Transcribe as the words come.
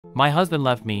My husband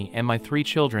left me and my 3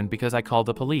 children because I called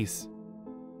the police.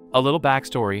 A little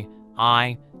backstory: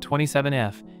 I,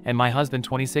 27F, and my husband,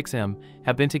 26M,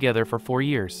 have been together for 4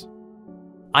 years.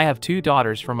 I have 2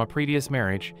 daughters from a previous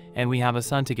marriage, and we have a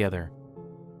son together.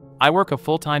 I work a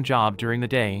full-time job during the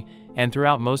day, and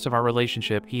throughout most of our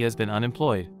relationship he has been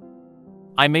unemployed.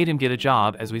 I made him get a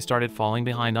job as we started falling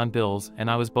behind on bills, and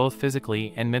I was both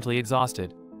physically and mentally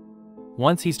exhausted.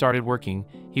 Once he started working,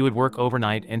 he would work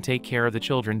overnight and take care of the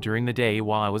children during the day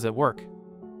while I was at work.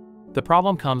 The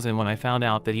problem comes in when I found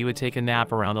out that he would take a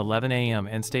nap around 11 a.m.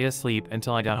 and stay asleep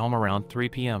until I got home around 3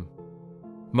 p.m.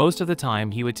 Most of the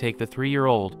time he would take the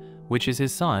 3-year-old, which is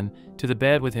his son, to the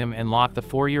bed with him and lock the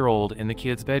 4-year-old in the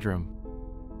kids' bedroom.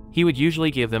 He would usually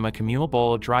give them a communal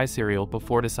bowl of dry cereal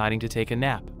before deciding to take a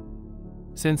nap.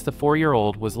 Since the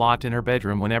 4-year-old was locked in her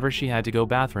bedroom whenever she had to go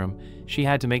bathroom, she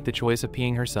had to make the choice of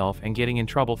peeing herself and getting in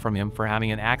trouble from him for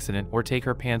having an accident, or take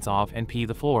her pants off and pee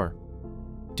the floor.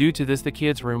 Due to this, the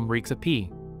kids' room reeks of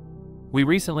pee. We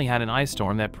recently had an ice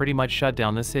storm that pretty much shut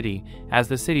down the city, as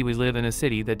the city we live in a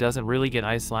city that doesn't really get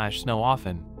ice/snow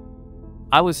often.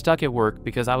 I was stuck at work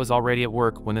because I was already at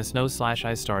work when the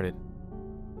snow/ice started.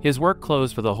 His work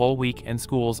closed for the whole week, and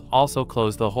schools also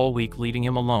closed the whole week, leaving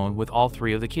him alone with all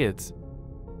 3 of the kids.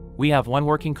 We have 1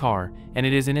 working car, and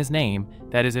it is in his name.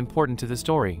 That is important to the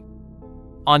story.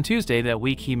 On Tuesday that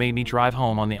week he made me drive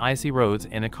home on the icy roads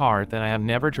in a car that I have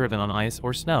never driven on ice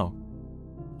or snow.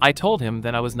 I told him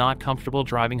that I was not comfortable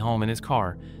driving home in his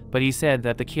car, but he said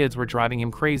that the kids were driving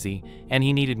him crazy and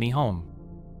he needed me home.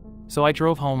 So I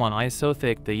drove home on ice so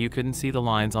thick that you couldn't see the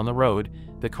lines on the road.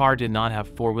 The car did not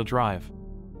have 4-wheel drive.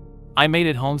 I made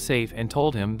it home safe and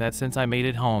told him that since I made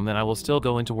it home that I will still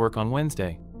go into work on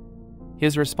Wednesday.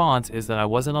 His response is that I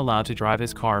wasn't allowed to drive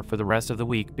his car for the rest of the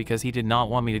week because he did not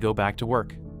want me to go back to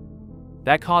work.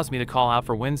 That caused me to call out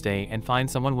for Wednesday and find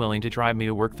someone willing to drive me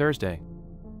to work Thursday.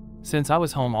 Since I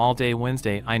was home all day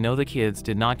Wednesday, I know the kids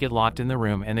did not get locked in the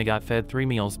room and they got fed 3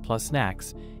 meals plus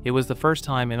snacks. It was the first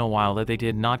time in a while that they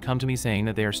did not come to me saying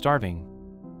that they are starving.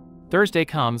 Thursday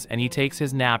comes and he takes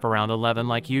his nap around 11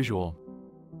 like usual.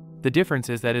 The difference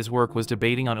is that his work was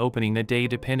debating on opening the day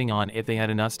depending on if they had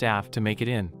enough staff to make it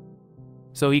in.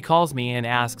 So he calls me and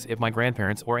asks if my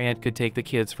grandparents or aunt could take the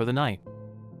kids for the night.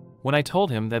 When I told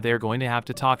him that they are going to have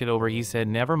to talk it over, he said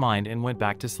never mind and went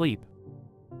back to sleep.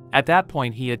 At that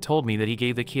point he had told me that he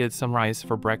gave the kids some rice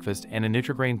for breakfast and a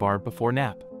Nutri-Grain bar before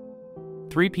nap.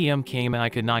 3 p.m. came and I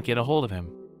could not get a hold of him.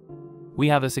 We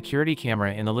have a security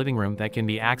camera in the living room that can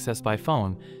be accessed by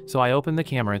phone, so I opened the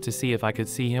camera to see if I could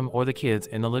see him or the kids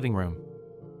in the living room.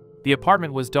 The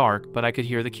apartment was dark, but I could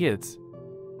hear the kids.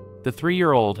 The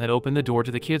 3-year-old had opened the door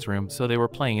to the kids' room, so they were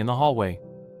playing in the hallway.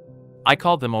 I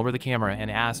called them over the camera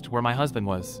and asked where my husband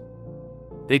was.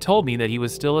 They told me that he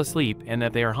was still asleep and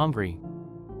that they are hungry.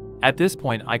 At this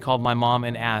point I called my mom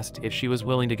and asked if she was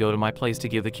willing to go to my place to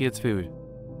give the kids food.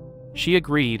 She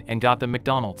agreed and got them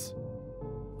McDonald's.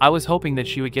 I was hoping that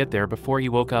she would get there before he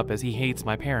woke up, as he hates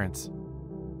my parents.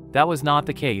 That was not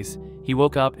the case. He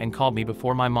woke up and called me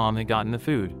before my mom had gotten the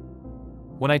food.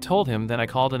 When I told him that I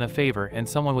called in a favor and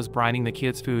someone was brining the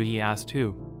kids' food, he asked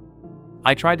who.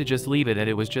 I tried to just leave it at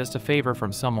it was just a favor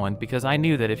from someone, because I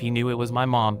knew that if he knew it was my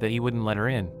mom that he wouldn't let her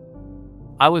in.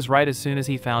 I was right. As soon as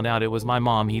he found out it was my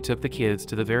mom, he took the kids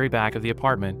to the very back of the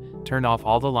apartment, turned off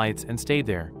all the lights and stayed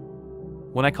there.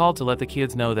 When I called to let the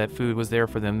kids know that food was there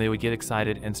for them, they would get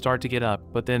excited and start to get up,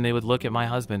 but then they would look at my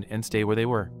husband and stay where they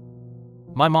were.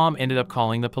 My mom ended up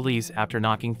calling the police after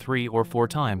knocking 3 or 4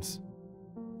 times.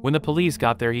 When the police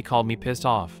got there, he called me pissed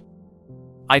off.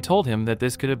 I told him that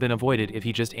this could have been avoided if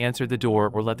he just answered the door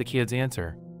or let the kids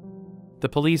answer. The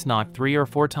police knocked 3 or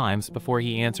 4 times before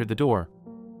he answered the door.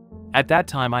 At that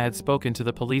time I had spoken to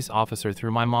the police officer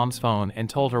through my mom's phone and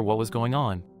told her what was going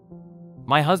on.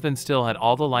 My husband still had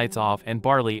all the lights off and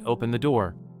Barley opened the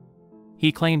door.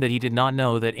 He claimed that he did not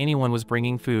know that anyone was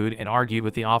bringing food and argued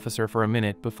with the officer for a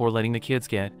minute before letting the kids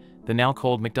get the now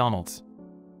cold McDonald's.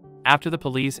 After the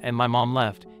police and my mom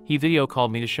left, he video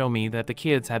called me to show me that the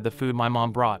kids had the food my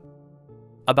mom brought.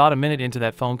 About a minute into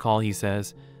that phone call he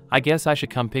says, "I guess I should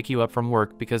come pick you up from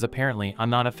work because apparently I'm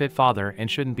not a fit father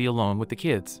and shouldn't be alone with the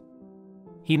kids."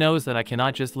 He knows that I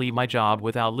cannot just leave my job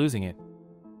without losing it.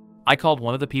 I called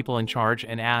one of the people in charge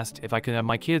and asked if I could have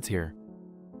my kids here.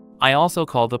 I also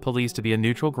called the police to be a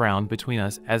neutral ground between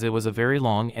us, as it was a very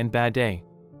long and bad day.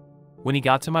 When he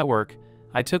got to my work,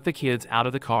 I took the kids out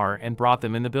of the car and brought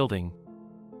them in the building.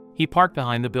 He parked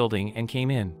behind the building and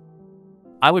came in.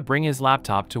 I would bring his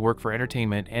laptop to work for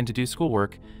entertainment and to do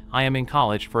schoolwork. I am in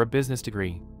college for a business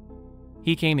degree.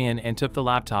 He came in and took the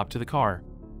laptop to the car.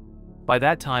 By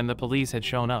that time the police had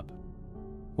shown up.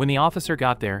 When the officer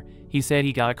got there, he said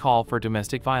he got a call for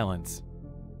domestic violence.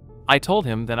 I told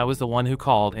him that I was the one who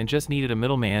called and just needed a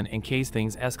middleman in case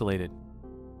things escalated.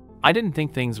 I didn't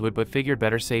think things would, but figured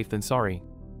better safe than sorry.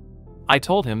 I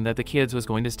told him that the kids was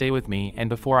going to stay with me, and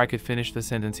before I could finish the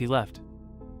sentence he left.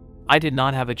 I did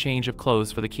not have a change of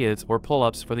clothes for the kids or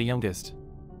pull-ups for the youngest.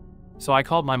 So I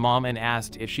called my mom and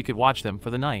asked if she could watch them for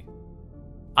the night.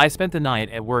 I spent the night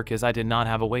at work as I did not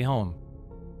have a way home.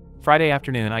 Friday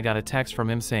afternoon I got a text from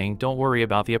him saying, "Don't worry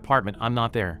about the apartment, I'm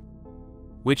not there."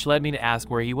 Which led me to ask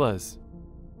where he was.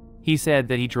 He said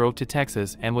that he drove to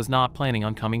Texas and was not planning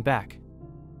on coming back.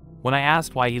 When I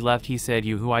asked why he left, he said,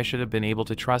 "You who I should have been able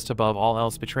to trust above all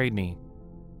else betrayed me.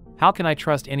 How can I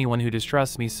trust anyone who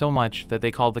distrusts me so much that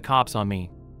they called the cops on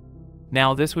me?"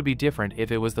 Now this would be different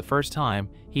if it was the first time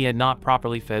he had not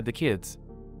properly fed the kids.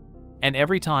 And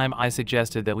every time I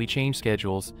suggested that we change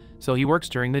schedules, so he works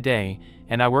during the day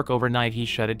and I work overnight, he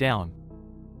shut it down.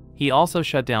 He also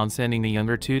shut down sending the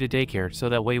younger two to daycare so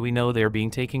that way we know they're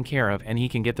being taken care of and he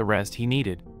can get the rest he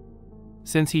needed.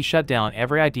 Since he shut down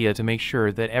every idea to make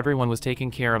sure that everyone was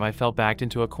taken care of, I felt backed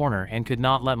into a corner and could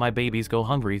not let my babies go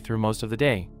hungry through most of the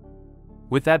day.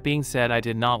 With that being said, I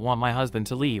did not want my husband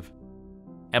to leave.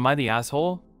 Am I the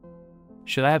asshole?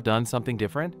 Should I have done something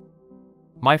different?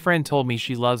 My friend told me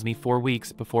she loves me 4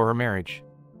 weeks before her marriage.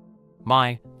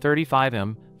 My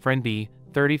 35M friend B,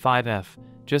 35F,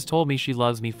 just told me she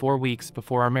loves me 4 weeks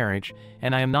before our marriage,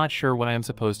 and I am not sure what I am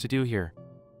supposed to do here.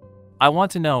 I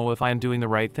want to know if I am doing the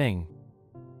right thing.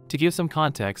 To give some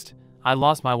context, I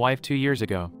lost my wife 2 years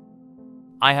ago.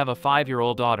 I have a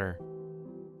 5-year-old daughter.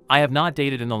 I have not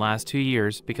dated in the last 2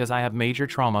 years because I have major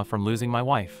trauma from losing my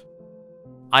wife.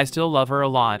 I still love her a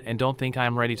lot and don't think I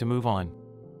am ready to move on.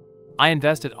 I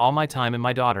invested all my time in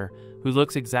my daughter, who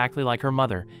looks exactly like her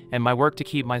mother, and my work to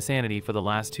keep my sanity for the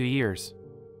last 2 years.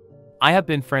 I have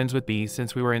been friends with B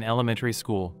since we were in elementary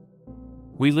school.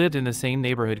 We lived in the same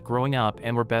neighborhood growing up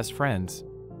and were best friends.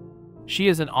 She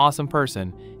is an awesome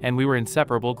person, and we were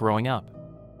inseparable growing up.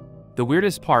 The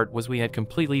weirdest part was we had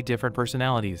completely different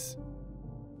personalities.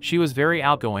 She was very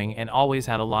outgoing and always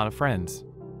had a lot of friends.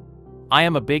 I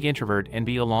am a big introvert, and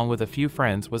B along with a few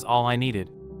friends was all I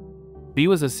needed. B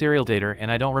was a serial dater,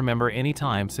 and I don't remember any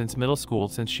time since middle school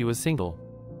since she was single.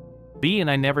 B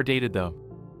and I never dated though.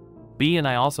 B and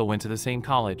I also went to the same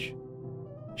college.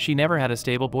 She never had a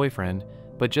stable boyfriend,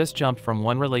 but just jumped from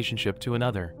one relationship to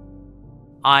another.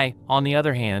 I, on the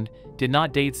other hand, did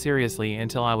not date seriously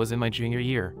until I was in my junior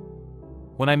year.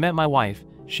 When I met my wife,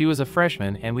 she was a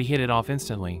freshman and we hit it off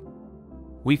instantly.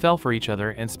 We fell for each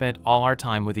other and spent all our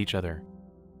time with each other.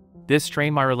 This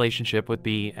strained my relationship with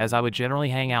B, as I would generally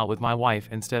hang out with my wife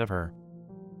instead of her.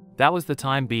 That was the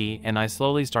time B and I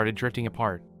slowly started drifting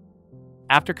apart.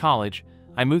 After college,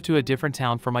 I moved to a different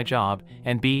town for my job,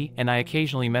 and B and I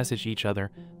occasionally messaged each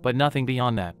other, but nothing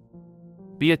beyond that.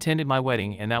 B attended my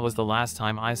wedding, and that was the last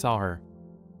time I saw her.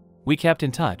 We kept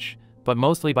in touch, but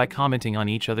mostly by commenting on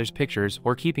each other's pictures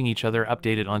or keeping each other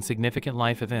updated on significant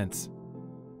life events.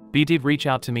 B did reach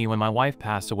out to me when my wife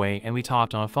passed away, and we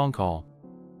talked on a phone call.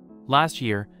 Last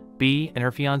year, B and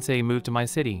her fiancé moved to my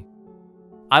city.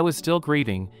 I was still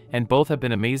grieving, and both have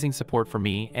been amazing support for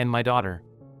me and my daughter.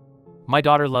 My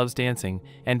daughter loves dancing,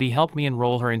 and B helped me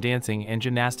enroll her in dancing and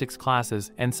gymnastics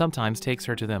classes and sometimes takes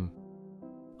her to them.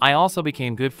 I also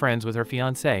became good friends with her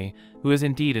fiancé, who is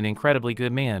indeed an incredibly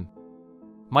good man.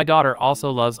 My daughter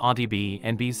also loves Auntie B,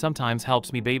 and B sometimes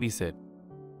helps me babysit.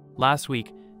 Last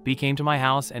week, B came to my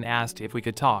house and asked if we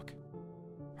could talk.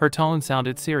 Her tone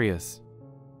sounded serious.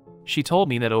 She told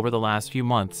me that over the last few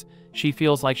months, she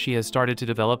feels like she has started to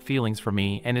develop feelings for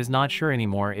me and is not sure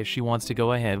anymore if she wants to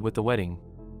go ahead with the wedding.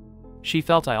 She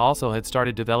felt I also had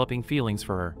started developing feelings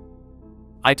for her.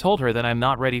 I told her that I'm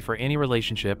not ready for any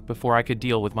relationship before I could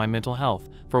deal with my mental health,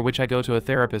 for which I go to a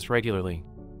therapist regularly.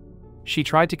 She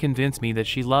tried to convince me that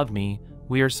she loved me,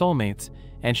 we are soulmates,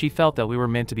 and she felt that we were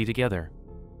meant to be together.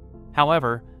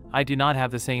 However, I do not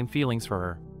have the same feelings for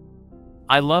her.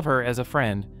 I love her as a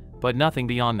friend, but nothing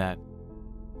beyond that.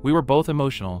 We were both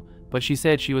emotional, but she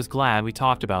said she was glad we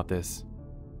talked about this.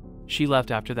 She left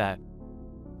after that.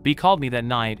 B called me that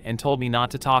night and told me not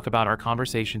to talk about our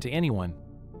conversation to anyone.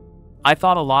 I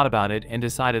thought a lot about it and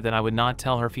decided that I would not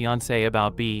tell her fiancé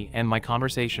about B and my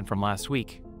conversation from last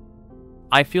week.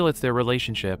 I feel it's their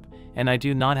relationship, and I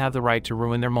do not have the right to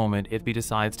ruin their moment if B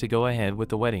decides to go ahead with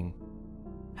the wedding.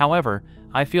 However,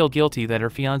 I feel guilty that her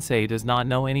fiancé does not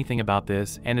know anything about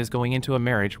this and is going into a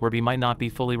marriage where B might not be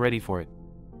fully ready for it.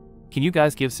 Can you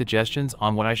guys give suggestions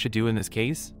on what I should do in this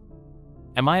case?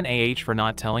 Am I an AH for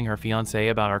not telling her fiancé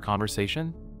about our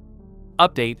conversation?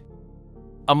 Update.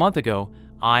 A month ago,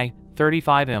 I,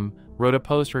 35M, wrote a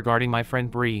post regarding my friend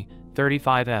Bree,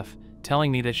 35F,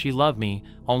 telling me that she loved me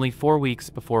only 4 weeks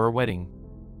before her wedding.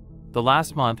 The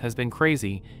last month has been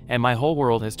crazy and my whole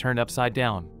world has turned upside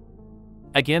down.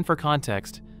 Again, for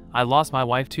context, I lost my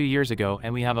wife 2 years ago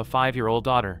and we have a 5-year-old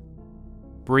daughter.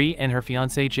 Bree and her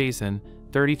fiancé Jason,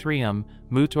 33M,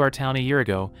 moved to our town a year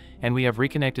ago and we have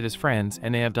reconnected as friends,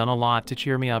 and they have done a lot to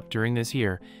cheer me up during this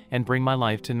year and bring my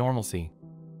life to normalcy.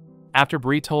 After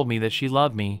Bree told me that she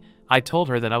loved me, I told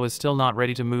her that I was still not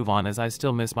ready to move on as I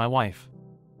still miss my wife.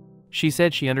 She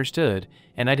said she understood,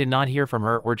 and I did not hear from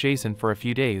her or Jason for a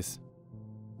few days.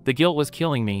 The guilt was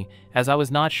killing me, as I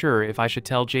was not sure if I should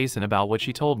tell Jason about what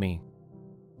she told me.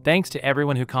 Thanks to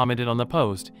everyone who commented on the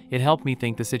post, it helped me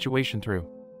think the situation through.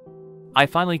 I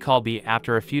finally called Bea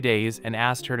after a few days and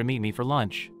asked her to meet me for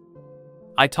lunch.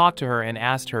 I talked to her and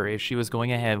asked her if she was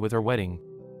going ahead with her wedding.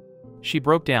 She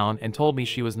broke down and told me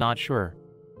she was not sure.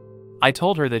 I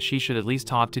told her that she should at least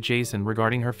talk to Jason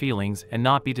regarding her feelings and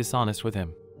not be dishonest with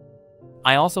him.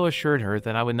 I also assured her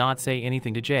that I would not say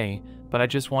anything to Jay, but I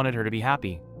just wanted her to be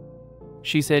happy.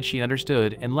 She said she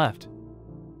understood and left.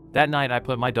 That night I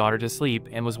put my daughter to sleep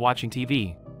and was watching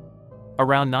TV.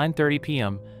 Around 9:30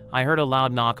 p.m., I heard a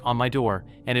loud knock on my door,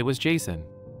 and it was Jason.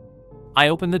 I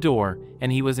opened the door,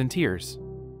 and he was in tears.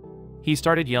 He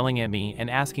started yelling at me and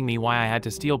asking me why I had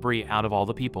to steal Bree out of all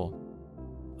the people.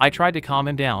 I tried to calm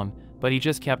him down, but he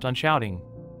just kept on shouting.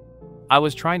 I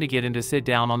was trying to get him to sit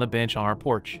down on the bench on our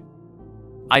porch.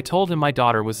 I told him my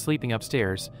daughter was sleeping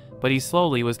upstairs, but he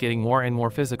slowly was getting more and more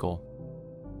physical.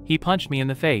 He punched me in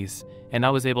the face, and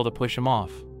I was able to push him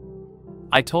off.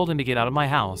 I told him to get out of my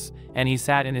house, and he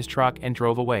sat in his truck and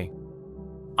drove away.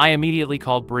 I immediately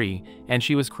called Bree, and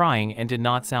she was crying and did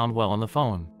not sound well on the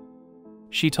phone.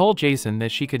 She told Jason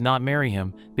that she could not marry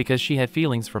him because she had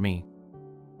feelings for me.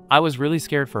 I was really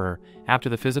scared for her after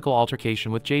the physical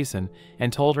altercation with Jason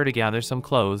and told her to gather some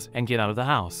clothes and get out of the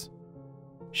house.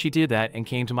 She did that and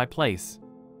came to my place.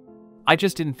 I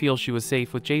just didn't feel she was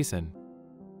safe with Jason.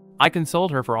 I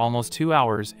consoled her for almost 2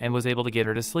 hours and was able to get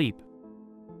her to sleep.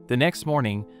 The next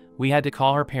morning, we had to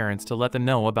call her parents to let them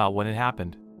know about what had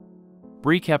happened.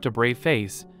 Bree kept a brave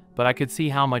face, but I could see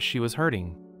how much she was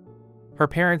hurting. Her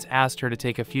parents asked her to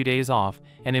take a few days off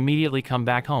and immediately come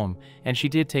back home, and she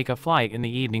did take a flight in the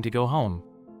evening to go home.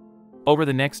 Over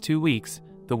the next 2 weeks,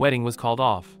 the wedding was called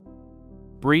off.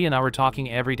 Bree and I were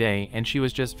talking every day and she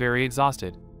was just very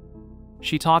exhausted.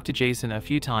 She talked to Jason a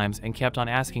few times and kept on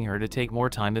asking her to take more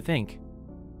time to think.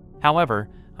 However,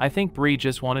 I think Bree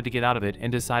just wanted to get out of it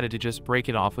and decided to just break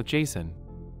it off with Jason.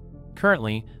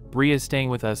 Currently, Bree is staying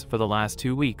with us for the last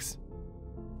 2 weeks.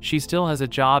 She still has a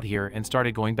job here and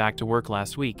started going back to work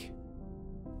last week.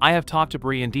 I have talked to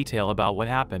Bree in detail about what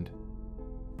happened.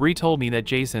 Bree told me that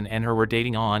Jason and her were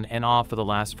dating on and off for the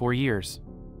last 4 years.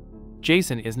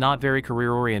 Jason is not very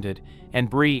career-oriented, and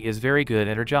Bree is very good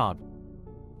at her job.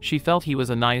 She felt he was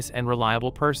a nice and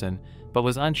reliable person, but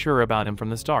was unsure about him from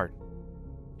the start.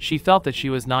 She felt that she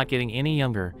was not getting any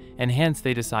younger, and hence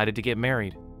they decided to get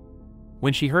married.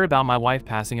 When she heard about my wife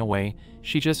passing away,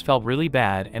 she just felt really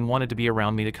bad and wanted to be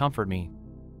around me to comfort me.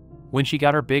 When she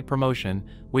got her big promotion,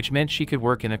 which meant she could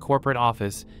work in a corporate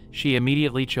office, she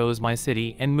immediately chose my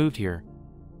city and moved here.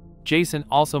 Jason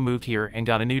also moved here and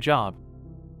got a new job.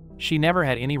 She never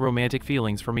had any romantic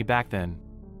feelings for me back then.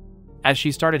 As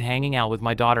she started hanging out with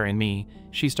my daughter and me,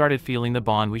 she started feeling the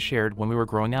bond we shared when we were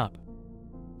growing up.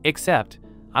 Except,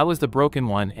 I was the broken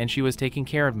one and she was taking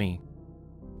care of me.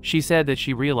 She said that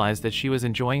she realized that she was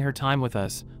enjoying her time with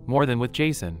us more than with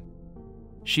Jason.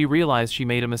 She realized she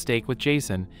made a mistake with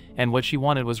Jason and what she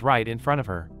wanted was right in front of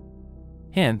her.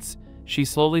 Hence, she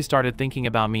slowly started thinking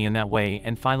about me in that way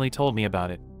and finally told me about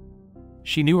it.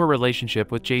 She knew her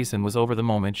relationship with Jason was over the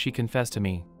moment she confessed to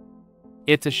me.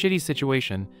 It's a shitty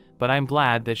situation, but I'm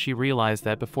glad that she realized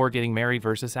that before getting married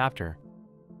versus after.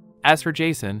 As for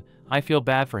Jason, I feel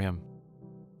bad for him.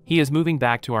 He is moving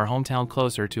back to our hometown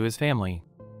closer to his family.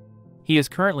 He is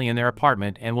currently in their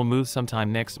apartment and will move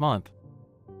sometime next month.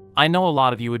 I know a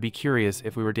lot of you would be curious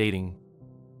if we were dating.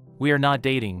 We are not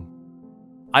dating.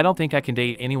 I don't think I can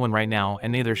date anyone right now,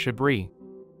 and neither should Bree.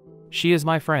 She is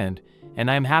my friend,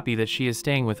 and I am happy that she is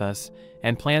staying with us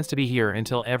and plans to be here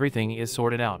until everything is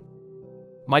sorted out.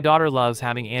 My daughter loves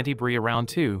having Auntie Bree around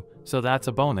too, so that's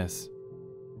a bonus.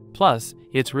 Plus,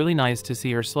 it's really nice to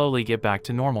see her slowly get back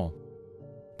to normal.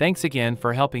 Thanks again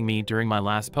for helping me during my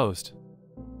last post.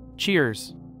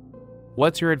 Cheers!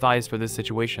 What's your advice for this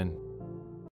situation?